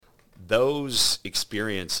those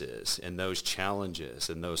experiences and those challenges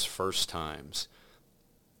and those first times,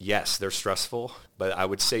 yes, they're stressful, but I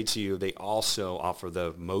would say to you, they also offer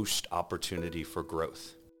the most opportunity for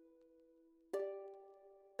growth.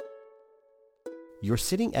 You're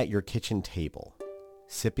sitting at your kitchen table,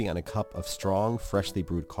 sipping on a cup of strong, freshly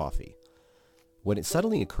brewed coffee, when it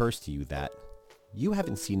suddenly occurs to you that you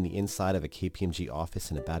haven't seen the inside of a KPMG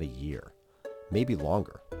office in about a year, maybe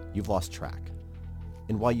longer. You've lost track.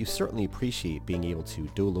 And while you certainly appreciate being able to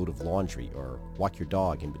do a load of laundry or walk your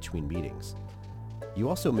dog in between meetings, you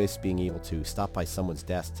also miss being able to stop by someone's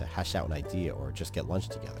desk to hash out an idea or just get lunch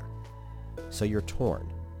together. So you're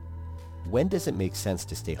torn. When does it make sense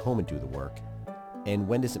to stay home and do the work? And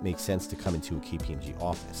when does it make sense to come into a KPMG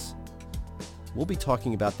office? We'll be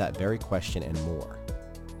talking about that very question and more.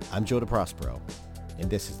 I'm Joe DeProspero, and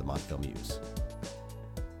this is the Montvale Muse.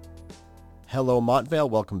 Hello, Montvale.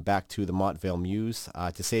 Welcome back to the Montvale Muse.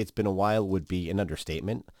 To say it's been a while would be an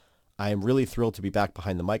understatement. I am really thrilled to be back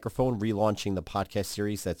behind the microphone, relaunching the podcast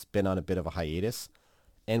series that's been on a bit of a hiatus.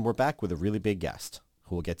 And we're back with a really big guest,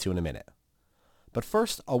 who we'll get to in a minute. But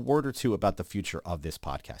first, a word or two about the future of this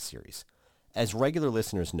podcast series. As regular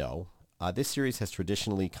listeners know, this series has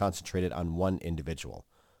traditionally concentrated on one individual,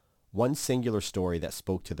 one singular story that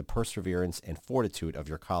spoke to the perseverance and fortitude of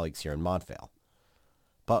your colleagues here in Montvale.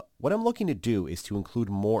 But what I'm looking to do is to include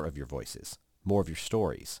more of your voices, more of your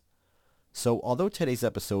stories. So although today's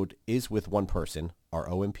episode is with one person, our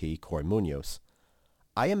OMP, Corey Munoz,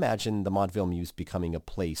 I imagine the Montvale Muse becoming a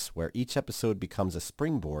place where each episode becomes a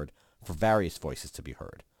springboard for various voices to be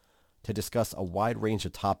heard, to discuss a wide range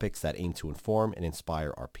of topics that aim to inform and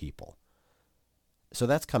inspire our people. So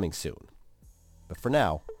that's coming soon. But for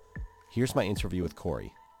now, here's my interview with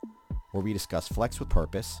Corey, where we discuss flex with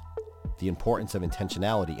purpose, the importance of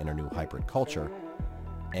intentionality in our new hybrid culture,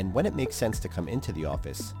 and when it makes sense to come into the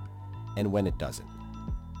office and when it doesn't.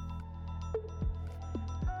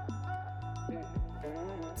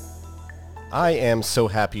 I am so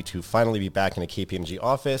happy to finally be back in a KPMG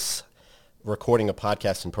office, recording a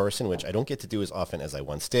podcast in person, which I don't get to do as often as I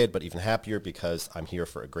once did, but even happier because I'm here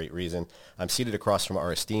for a great reason. I'm seated across from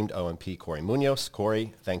our esteemed OMP, Corey Munoz.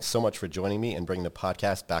 Corey, thanks so much for joining me and bringing the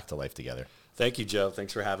podcast back to life together. Thank you, Joe.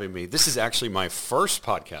 Thanks for having me. This is actually my first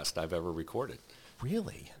podcast I've ever recorded.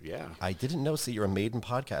 Really? Yeah. I didn't know that you're a maiden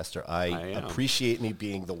podcaster. I appreciate me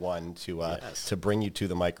being the one to bring you to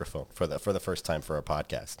the microphone for the first time for a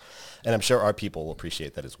podcast. And I'm sure our people will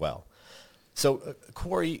appreciate that as well. So,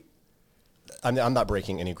 Corey, I'm not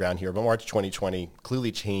breaking any ground here, but March 2020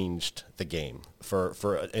 clearly changed the game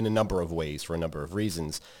for in a number of ways, for a number of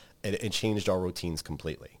reasons. It changed our routines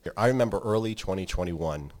completely. I remember early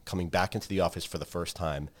 2021 coming back into the office for the first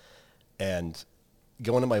time and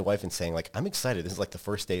going to my wife and saying, like, I'm excited. This is like the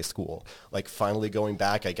first day of school. Like, finally going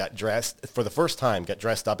back, I got dressed for the first time, got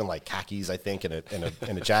dressed up in like khakis, I think, and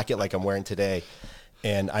a jacket like I'm wearing today.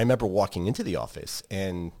 And I remember walking into the office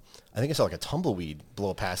and I think I saw like a tumbleweed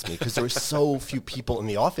blow past me because there were so few people in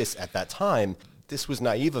the office at that time. This was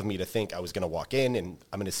naive of me to think I was going to walk in and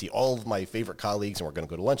I'm going to see all of my favorite colleagues and we're going to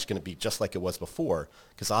go to lunch. It's going to be just like it was before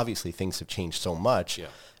because obviously things have changed so much. Yeah.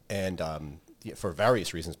 And for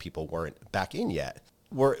various reasons, people weren't back in yet.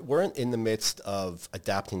 We're in the midst of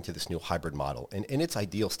adapting to this new hybrid model. And in its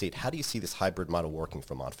ideal state, how do you see this hybrid model working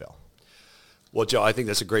for Montvale? Well, Joe, I think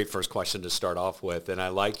that's a great first question to start off with. And I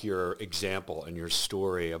like your example and your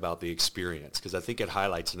story about the experience because I think it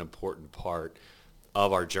highlights an important part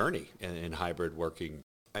of our journey in hybrid working.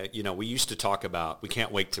 We used to talk about we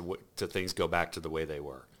can't wait to things go back to the way they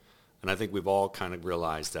were. And I think we've all kind of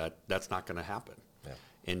realized that that's not going to happen. Yeah.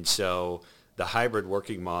 And so the hybrid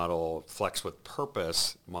working model, flex with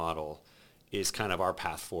purpose model, is kind of our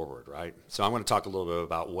path forward, right? So I'm going to talk a little bit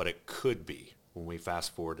about what it could be when we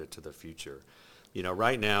fast forward it to the future.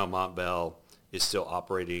 Right now, Montvale is still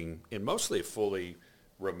operating in mostly a fully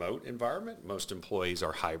remote environment. Most employees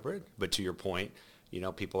are hybrid, but to your point,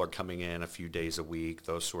 people are coming in a few days a week,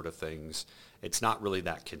 those sort of things. It's not really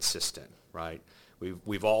that consistent, right?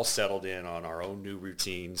 We've all settled in on our own new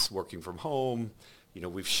routines, working from home.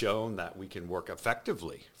 We've shown that we can work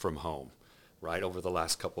effectively from home, right, over the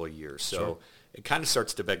last couple of years. So sure. It kind of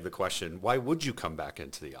starts to beg the question, why would you come back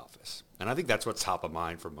into the office? And I think that's what's top of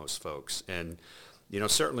mind for most folks. And,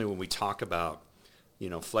 certainly when we talk about,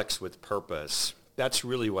 flex with purpose, that's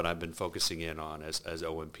really what I've been focusing in on as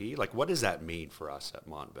OMP. Like, what does that mean for us at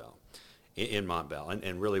Montvale, in Montvale,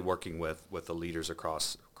 and really working with the leaders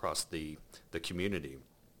across the community.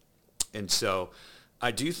 And so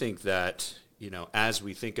I do think that, as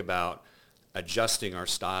we think about adjusting our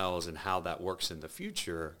styles and how that works in the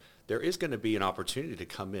future, there is going to be an opportunity to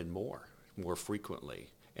come in more frequently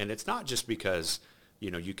And it's not just because,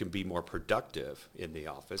 you can be more productive in the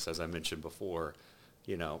office. As I mentioned before,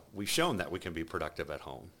 we've shown that we can be productive at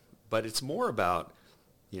home. But it's more about,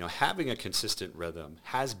 having a consistent rhythm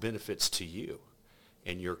has benefits to you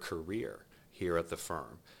and your career here at the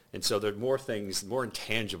firm. And so there are more things, more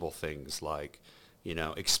intangible things like,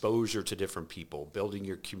 exposure to different people, building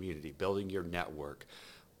your community, building your network,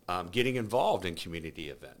 getting involved in community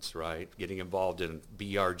events, right? Getting involved in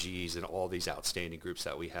BRGs and all these outstanding groups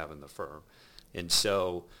that we have in the firm. And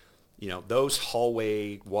so, those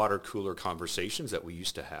hallway water cooler conversations that we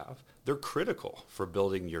used to have, they're critical for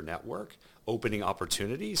building your network, opening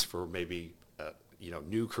opportunities for maybe,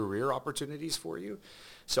 new career opportunities for you.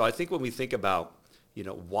 So I think when we think about,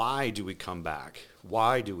 why do we come back?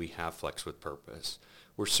 Why do we have Flex with Purpose?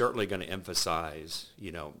 We're certainly going to emphasize,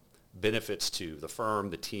 benefits to the firm,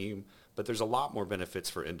 the team, but there's a lot more benefits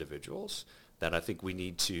for individuals that I think we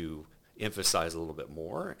need to emphasize a little bit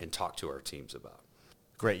more and talk to our teams about.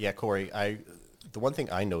 Great. Yeah, Corey, the one thing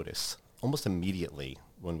I noticed almost immediately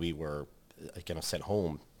when we were sent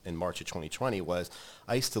home in March of 2020 was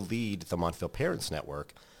I used to lead the Montvale Parents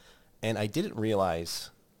Network, and I didn't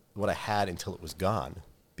realize what I had until it was gone,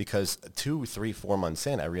 because 2, 3, 4 months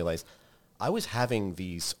in, I realized I was having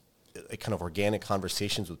these kind of organic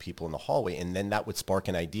conversations with people in the hallway, and then that would spark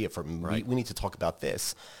an idea for me. Right. We need to talk about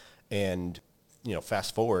this. And,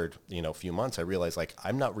 fast forward, a few months, I realized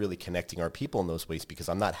I'm not really connecting our people in those ways because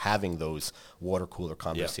I'm not having those water cooler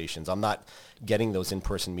conversations. Yeah. I'm not getting those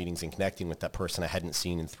in-person meetings and connecting with that person I hadn't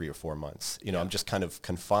seen in 3 or 4 months. I'm just kind of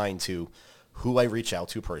confined to who I reach out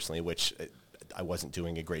to personally, which I wasn't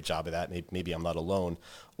doing a great job of that. Maybe I'm not alone,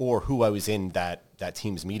 or who I was in that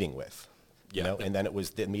team's meeting with. Yeah. And then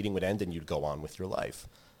the meeting would end and you'd go on with your life.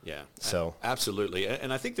 Yeah. So absolutely.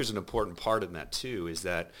 And I think there's an important part in that too, is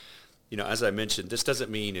that, as I mentioned, this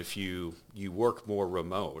doesn't mean if you work more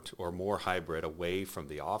remote or more hybrid away from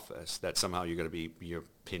the office that somehow you're going to be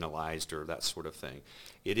penalized or that sort of thing.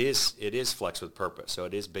 It is Flex with Purpose. So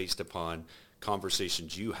it is based upon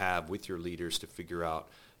conversations you have with your leaders to figure out,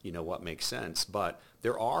 what makes sense. But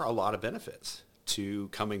there are a lot of benefits to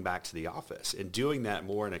coming back to the office and doing that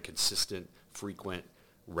more in a consistent, frequent,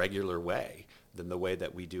 regular way than the way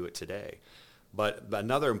that we do it today. But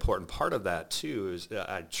another important part of that too is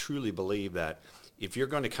I truly believe that if you're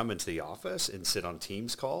going to come into the office and sit on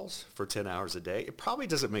Teams calls for 10 hours a day, it probably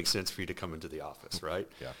doesn't make sense for you to come into the office, right?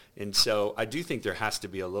 Yeah. And so I do think there has to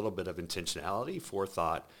be a little bit of intentionality,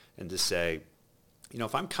 forethought, and to say,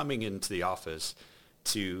 if I'm coming into the office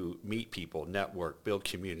to meet people, network, build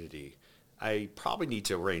community, I probably need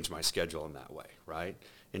to arrange my schedule in that way, right?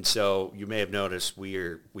 And so you may have noticed we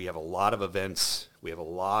have a lot of events, we have a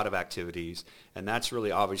lot of activities, and that's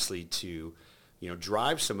really obviously to,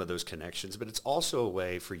 drive some of those connections, but it's also a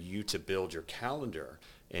way for you to build your calendar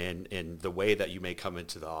and the way that you may come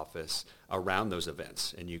into the office around those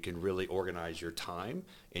events. And you can really organize your time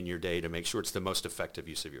and your day to make sure it's the most effective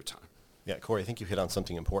use of your time. Yeah, Corey, I think you hit on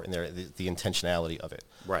something important there, the intentionality of it.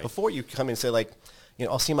 Right. Before you come in and say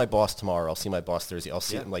I'll see my boss tomorrow, I'll see my boss Thursday, I'll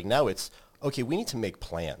see him. Now it's, okay, we need to make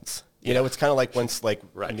plans. It's kind of like once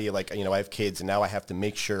right. me, I have kids and now I have to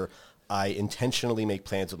make sure I intentionally make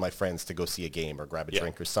plans with my friends to go see a game or grab a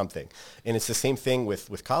drink or something. And it's the same thing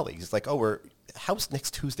with colleagues. It's like, how's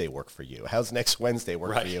next Tuesday work for you? How's next Wednesday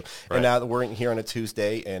work for you? Right. And now that we're here on a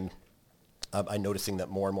Tuesday and I'm noticing that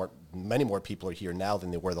many more people are here now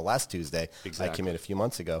than they were the last Tuesday. Exactly. I came in a few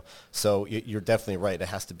months ago. So you're definitely right. It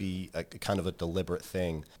has to be a kind of a deliberate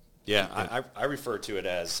thing. Yeah, I refer to it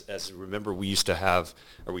as remember we used to have,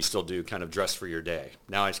 or we still do, kind of dress for your day.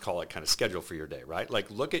 Now I just call it kind of schedule for your day, right?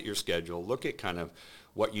 Look at your schedule, look at kind of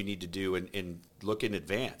what you need to do and look in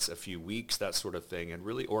advance, a few weeks, that sort of thing, and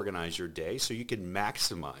really organize your day so you can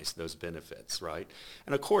maximize those benefits, right?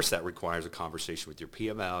 And of course that requires a conversation with your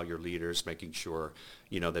PML, your leaders, making sure,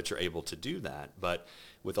 that you're able to do that. But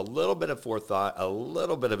with a little bit of forethought, a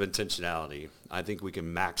little bit of intentionality, I think we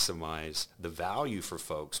can maximize the value for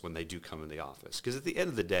folks when they do come in the office. Because at the end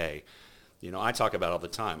of the day, I talk about all the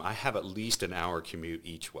time, I have at least an hour commute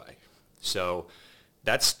each way. So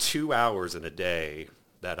that's 2 hours in a day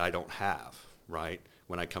that I don't have, right,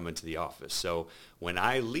 when I come into the office. So when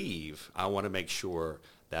I leave, I want to make sure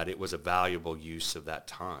that it was a valuable use of that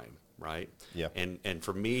time, right? Yeah. And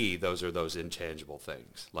for me, those are those intangible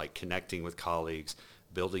things, like connecting with colleagues,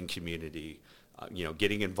 building community,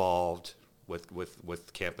 getting involved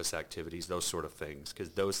with campus activities, those sort of things,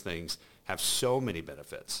 because those things have so many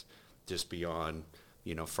benefits just beyond,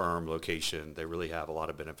 firm, location. They really have a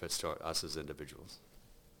lot of benefits to us as individuals.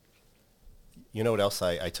 You know what else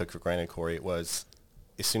I took for granted, Corey? It was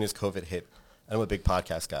as soon as COVID hit, and I'm a big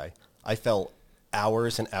podcast guy, I felt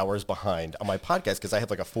hours and hours behind on my podcast because I have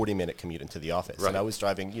like a 40-minute commute into the office. Right. And I was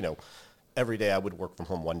driving, every day I would work from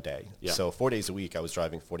home one day. Yeah. So 4 days a week I was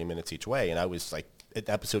driving 40 minutes each way. And I was like,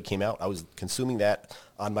 the episode came out, I was consuming that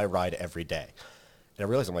on my ride every day. And I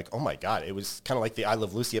realized, I'm like, oh my God, it was kind of like the I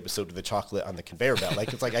Love Lucy episode of the chocolate on the conveyor belt.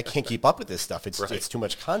 Like, it's like, I can't keep up with this stuff. It's Right. it's too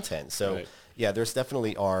much content. So Right. yeah, there's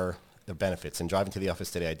definitely are the benefits. And driving to the office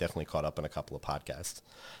today, I definitely caught up on a couple of podcasts.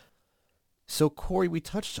 So Corey, we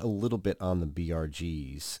touched a little bit on the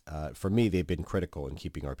BRGs. For me, they've been critical in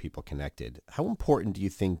keeping our people connected. How important do you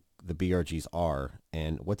think the BRGs are,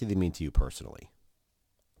 and what do they mean to you personally?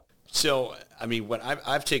 So, I mean, when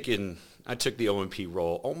I took the OMP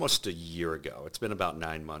role almost a year ago. It's been about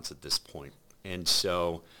 9 months at this point. And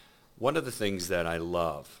so one of the things that I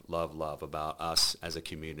love about us as a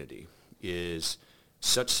community is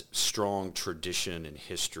such strong tradition and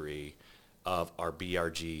history of our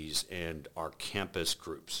BRGs and our campus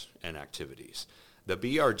groups and activities. The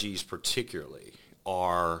BRGs particularly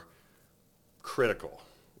are critical,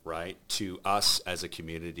 right, to us as a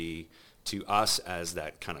community, to us as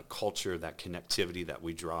that kind of culture, that connectivity that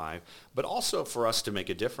we drive, but also for us to make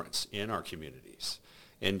a difference in our communities.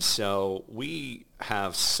 And so we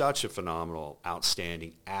have such a phenomenal,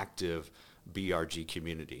 outstanding, active BRG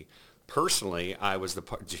community. Personally, I was the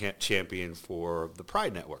champion for the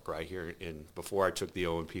Pride Network right here before I took the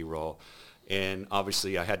OMP role. And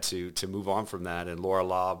obviously I had to move on from that, and Laura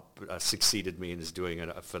Laub succeeded me and is doing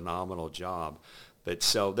a phenomenal job. But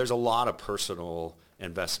so there's a lot of personal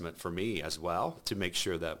investment for me as well to make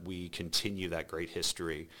sure that we continue that great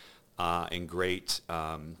history and great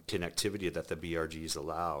connectivity that the BRGs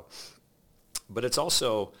allow. But it's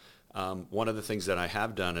also one of the things that I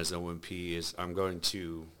have done as OMP is I'm going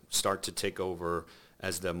to start to take over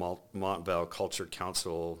as the Montvale Culture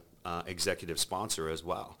Council executive sponsor as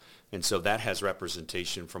well. And so that has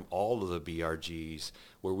representation from all of the BRGs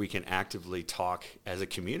where we can actively talk as a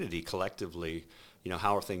community collectively,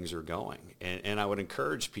 how things are going. And I would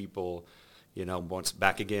encourage people,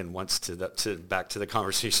 back to the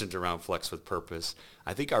conversations around Flex with Purpose.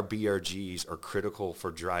 I think our BRGs are critical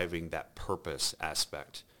for driving that purpose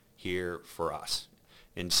aspect here for us.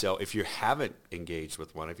 And so if you haven't engaged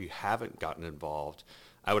with one, if you haven't gotten involved,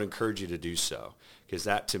 I would encourage you to do so, because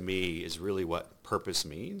that to me is really what purpose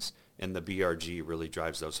means, and the BRG really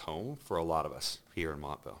drives those home for a lot of us here in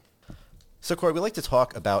Montvale. So Corey, we like to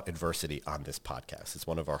talk about adversity on this podcast. It's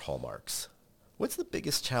one of our hallmarks. What's the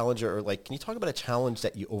biggest challenge, or can you talk about a challenge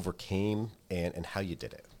that you overcame and how you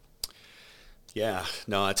did it? Yeah,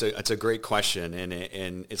 no, it's a great question, and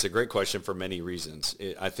it's a great question for many reasons.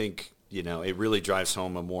 I think, it really drives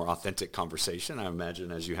home a more authentic conversation, I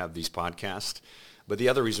imagine, as you have these podcasts. But the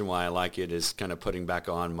other reason why I like it is kind of putting back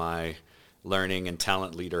on my learning and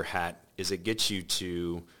talent leader hat is it gets you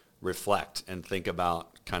to reflect and think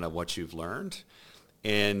about kind of what you've learned.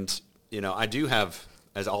 And, I do have,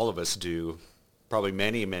 as all of us do, probably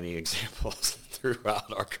many, many examples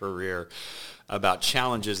throughout our career about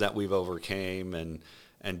challenges that we've overcame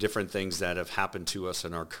and different things that have happened to us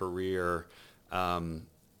in our career.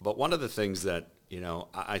 But one of the things that,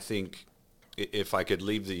 I think if I could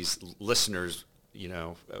leave these listeners,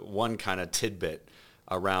 one kind of tidbit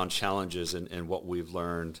around challenges and what we've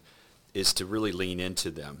learned is to really lean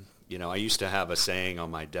into them. I used to have a saying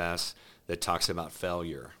on my desk that talks about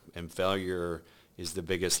failure, and failure is the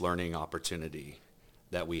biggest learning opportunity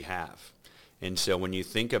that we have. And so when you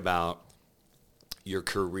think about your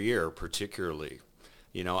career particularly,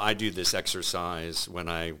 I do this exercise when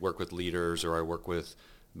I work with leaders or I work with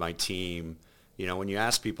my team. When you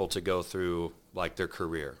ask people to go through their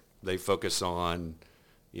career, they focus on,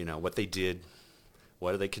 what they did,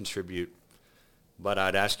 what do they contribute. But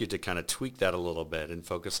I'd ask you to kind of tweak that a little bit and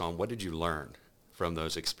focus on what did you learn from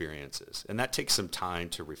those experiences. And that takes some time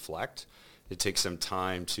to reflect. It takes some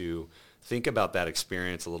time to think about that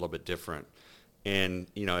experience a little bit different. And,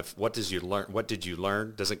 if what did you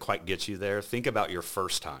learn doesn't quite get you there, think about your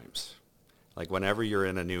first times. Whenever you're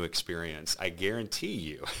in a new experience, I guarantee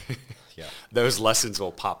you those lessons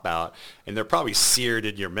will pop out, and they're probably seared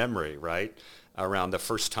in your memory, right? Around the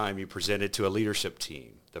first time you presented to a leadership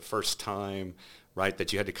team, the first time, right,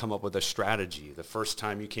 that you had to come up with a strategy, the first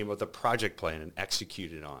time you came up with a project plan and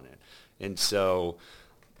executed on it. And so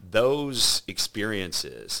those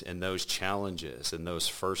experiences and those challenges and those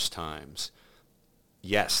first times,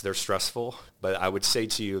 yes, they're stressful, but I would say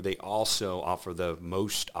to you, they also offer the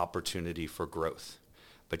most opportunity for growth.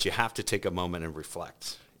 But you have to take a moment and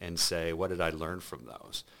reflect and say, what did I learn from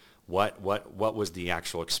those? What was the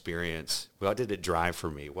actual experience? What did it drive for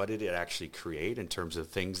me? What did it actually create in terms of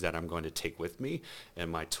things that I'm going to take with me in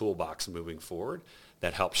my toolbox moving forward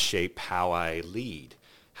that help shape how I lead,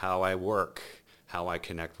 how I work, how I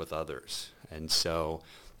connect with others. And so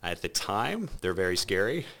at the time, they're very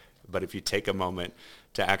scary. But if you take a moment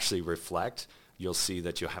to actually reflect, you'll see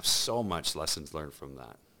that you'll have so much lessons learned from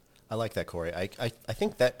that. I like that, Corey. I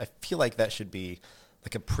feel like that should be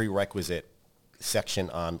like a prerequisite section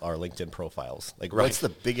on our LinkedIn profiles. Like, Right. What's the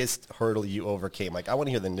biggest hurdle you overcame? Like, I want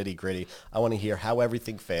to hear the nitty gritty. I want to hear how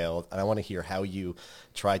everything failed, and I want to hear how you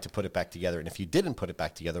tried to put it back together. And if you didn't put it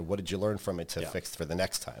back together, what did you learn from it to fix for the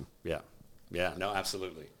next time? Yeah. Yeah. No,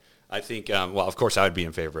 absolutely. I think, well, of course, I would be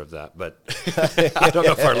in favor of that, but I don't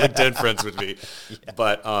know if our LinkedIn friends would be.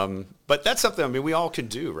 Yeah. But that's something, I mean, we all can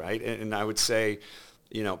do, right? And I would say,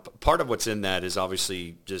 part of what's in that is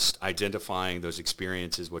obviously just identifying those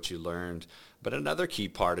experiences, what you learned. But another key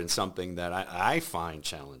part, and something that I find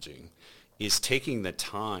challenging, is taking the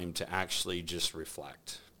time to actually just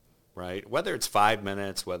reflect, right? Whether it's 5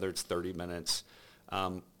 minutes, whether it's 30 minutes,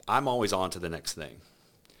 I'm always on to the next thing.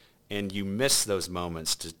 And you miss those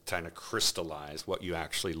moments to kind of crystallize what you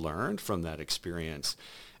actually learned from that experience.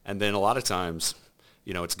 And then a lot of times,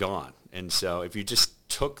 it's gone. And so if you just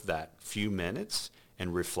took that few minutes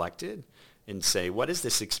and reflected and say, what is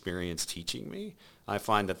this experience teaching me? I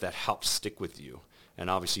find that helps stick with you. And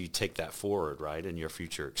obviously you take that forward, right, in your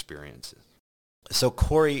future experiences. So,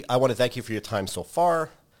 Corey, I want to thank you for your time so far.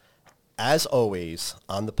 As always,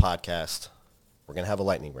 on the podcast, we're going to have a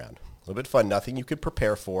lightning round. A little bit fun, nothing you could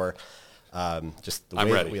prepare for. Just the I'm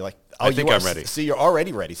way ready. that we like. I think I'm ready. So you're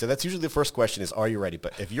already ready. So that's usually the first question is, are you ready?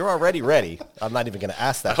 But if you're already ready, I'm not even going to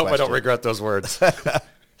ask that question. I hope I don't regret those words.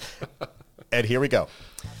 And here we go.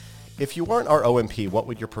 If you weren't our OMP, what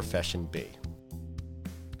would your profession be?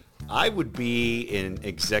 I would be an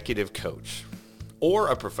executive coach or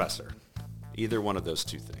a professor. Either one of those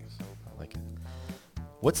two things. I like it.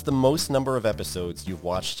 What's the most number of episodes you've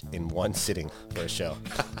watched in one sitting for a show?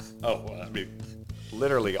 I mean,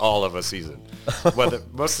 literally all of a season.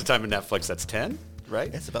 Most of the time in Netflix, that's 10,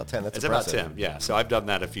 right? It's about 10. That's It's impressive. about 10, yeah. So I've done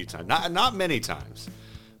that a few times. Not many times,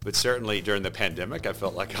 but certainly during the pandemic, I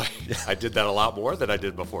felt like I did that a lot more than I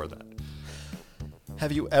did before that.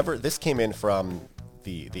 Have you ever, this came in from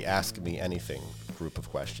the Ask Me Anything group of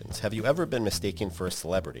questions. Have you ever been mistaken for a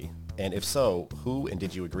celebrity? And if so, who, and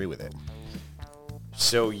did you agree with it?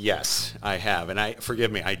 So yes, I have. And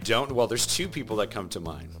forgive me, I don't, well, there's two people that come to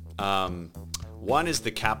mind. One is the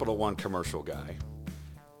Capital One commercial guy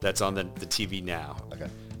that's on the TV now. Okay.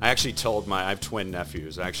 I actually I have twin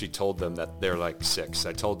nephews. I actually told them that they're like 6.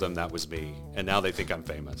 I told them that was me, and now they think I'm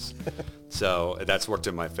famous. So that's worked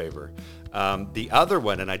in my favor. The other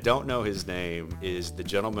one, and I don't know his name, is the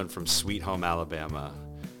gentleman from Sweet Home Alabama,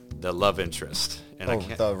 the love interest. And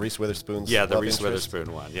the Reese Witherspoon's Yeah, the love Reese interest?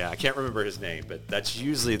 Witherspoon one. Yeah, I can't remember his name, but that's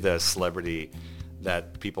usually the celebrity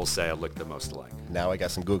that people say I look the most alike. Now I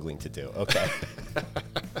got some Googling to do. Okay.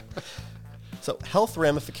 So health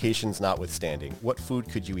ramifications notwithstanding, what food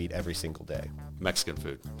could you eat every single day? Mexican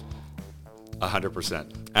food.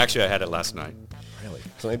 100%. Actually, I had it last night. Really?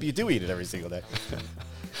 So maybe you do eat it every single day.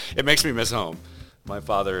 It makes me miss home. My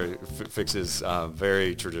father fixes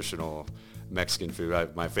very traditional Mexican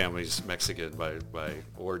food. My family's Mexican by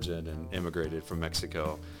origin and immigrated from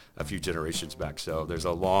Mexico a few generations back. So there's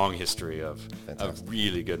a long history of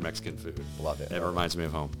really good Mexican food. Love it. It reminds me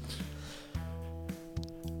of home.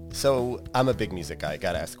 So I'm a big music guy. I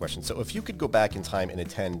got to ask the question. So if you could go back in time and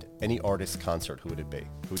attend any artist's concert, who would it be?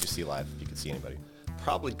 Who would you see live if you could see anybody?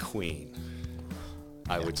 Probably Queen,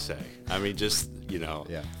 I would say. I mean, just,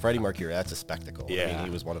 Yeah. Freddie Mercury, that's a spectacle. Yeah. I mean, he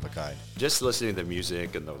was one of a kind. Just listening to the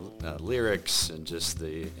music and the lyrics and just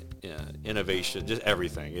the innovation, just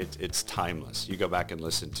everything. It's timeless. You go back and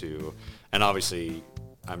listen to, and obviously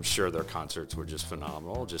I'm sure their concerts were just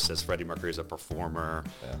phenomenal, just as Freddie Mercury as a performer,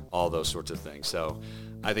 all those sorts of things. So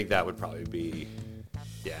I think that would probably be,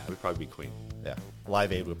 it would probably be Queen. Yeah.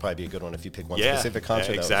 Live Aid would probably be a good one if you pick one specific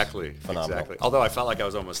concert. Yeah, exactly. That was phenomenal. Exactly. Although I felt like I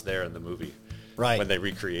was almost there in the movie. Right. When they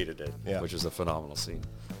recreated it, which is a phenomenal scene.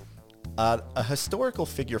 A historical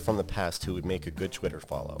figure from the past who would make a good Twitter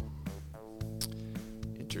follow.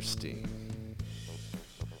 Interesting.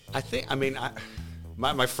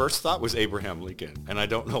 My first thought was Abraham Lincoln, and I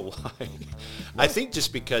don't know why. I think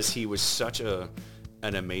just because he was such an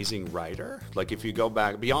amazing writer. Like if you go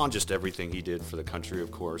back beyond just everything he did for the country, of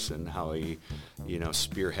course, and how he,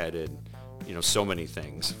 spearheaded, so many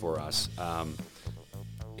things for us.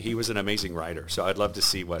 He was an amazing writer, so I'd love to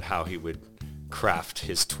see how he would craft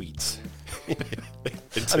his tweets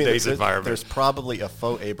in today's environment. There's probably a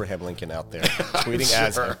faux Abraham Lincoln out there tweeting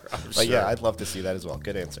as him. But yeah, I'd love to see that as well.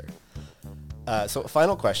 Good answer. So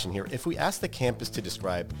final question here. If we asked the campus to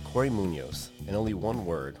describe Corey Munoz in only one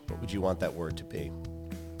word, what would you want that word to be?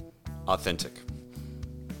 authentic.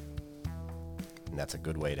 And that's a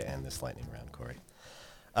good way to end this lightning round, Corey.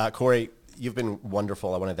 Corey, you've been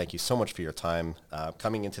wonderful. I want to thank you so much for your time.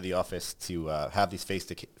 Coming into the office to have these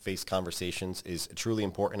face-to-face conversations is truly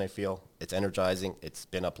important, I feel. It's energizing. It's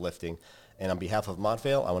been uplifting. And on behalf of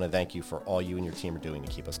Montvale, I want to thank you for all you and your team are doing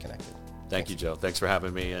to keep us connected. Thank you, Joe. Thanks for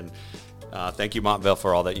having me. And thank you, Montvale,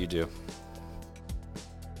 for all that you do.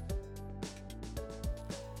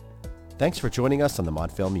 Thanks for joining us on the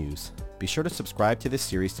Montvale Muse. Be sure to subscribe to this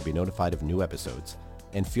series to be notified of new episodes.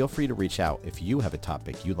 And feel free to reach out if you have a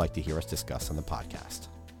topic you'd like to hear us discuss on the podcast.